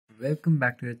Welcome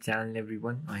back to the channel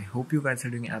everyone. I hope you guys are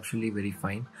doing absolutely very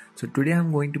fine. So today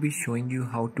I'm going to be showing you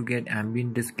how to get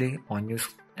ambient display on your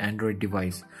Android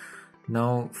device.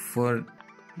 Now for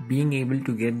being able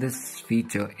to get this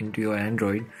feature into your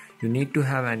Android, you need to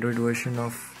have Android version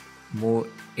of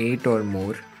 8 or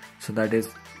more. So that is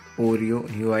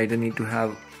Oreo. You either need to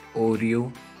have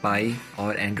Oreo, Pie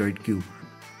or Android Q.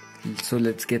 So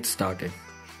let's get started.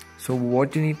 So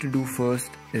what you need to do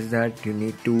first is that you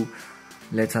need to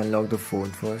let's unlock the phone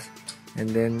first, and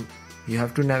then you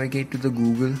have to navigate to the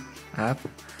Google app.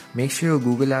 Make sure your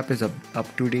Google app is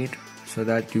up to date so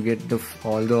that you get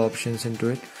all the options into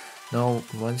it. Now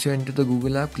once you enter the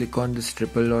Google app, click on this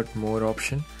triple dot more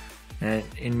option, and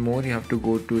in more you have to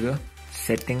go to the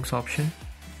settings option.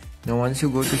 Now once you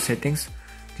go to settings,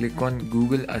 click on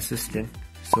Google Assistant.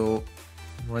 So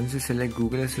once you select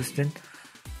Google Assistant,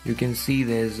 you can see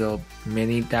there's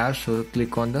many tabs, so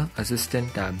click on the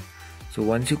Assistant tab. So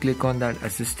once you click on that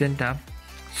Assistant tab,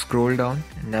 scroll down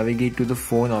and navigate to the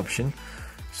phone option.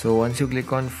 So once you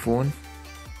click on phone,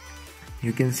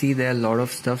 you can see there are a lot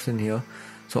of stuffs in here.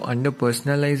 So under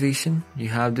personalization, you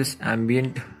have this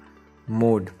ambient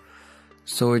mode.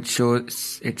 So it's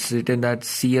written that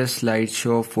see a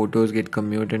slideshow of photos, get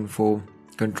commute info,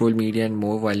 control media and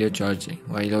more while your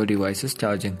device is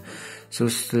charging. So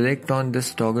select on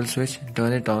this toggle switch,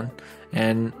 turn it on,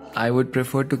 and I would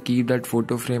prefer to keep that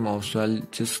photo frame off, so I'll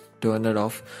just turn it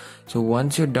off. So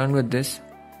once you're done with this,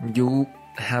 you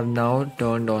have now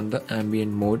turned on the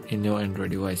ambient mode in your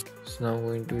Android device. So now I'm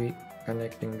going to be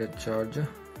connecting the charger.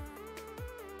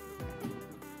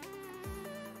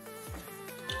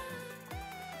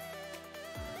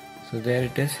 So there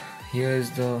it is. Here is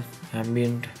the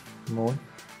ambient mode,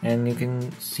 and you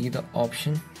can see the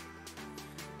option.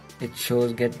 It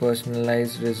shows get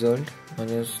personalized result on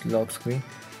your lock screen.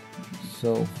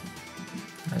 So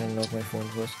I'll unlock my phone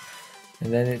first,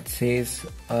 and then it says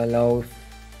allow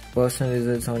personal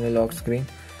results on your lock screen.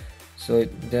 So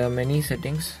there are many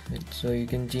settings, so you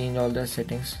can change all the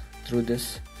settings through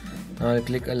this. Now I'll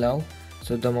click allow.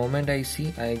 So the moment I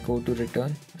go to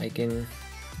return, I can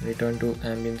return to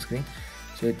ambient screen.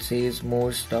 So it says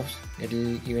more stuffs.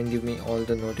 It'll even give me all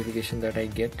the notification that I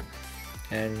get.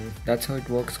 And that's how it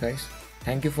works, guys.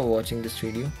 Thank you for watching this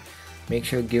video. Make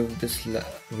sure to give this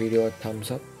video a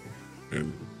thumbs up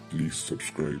and please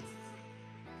subscribe.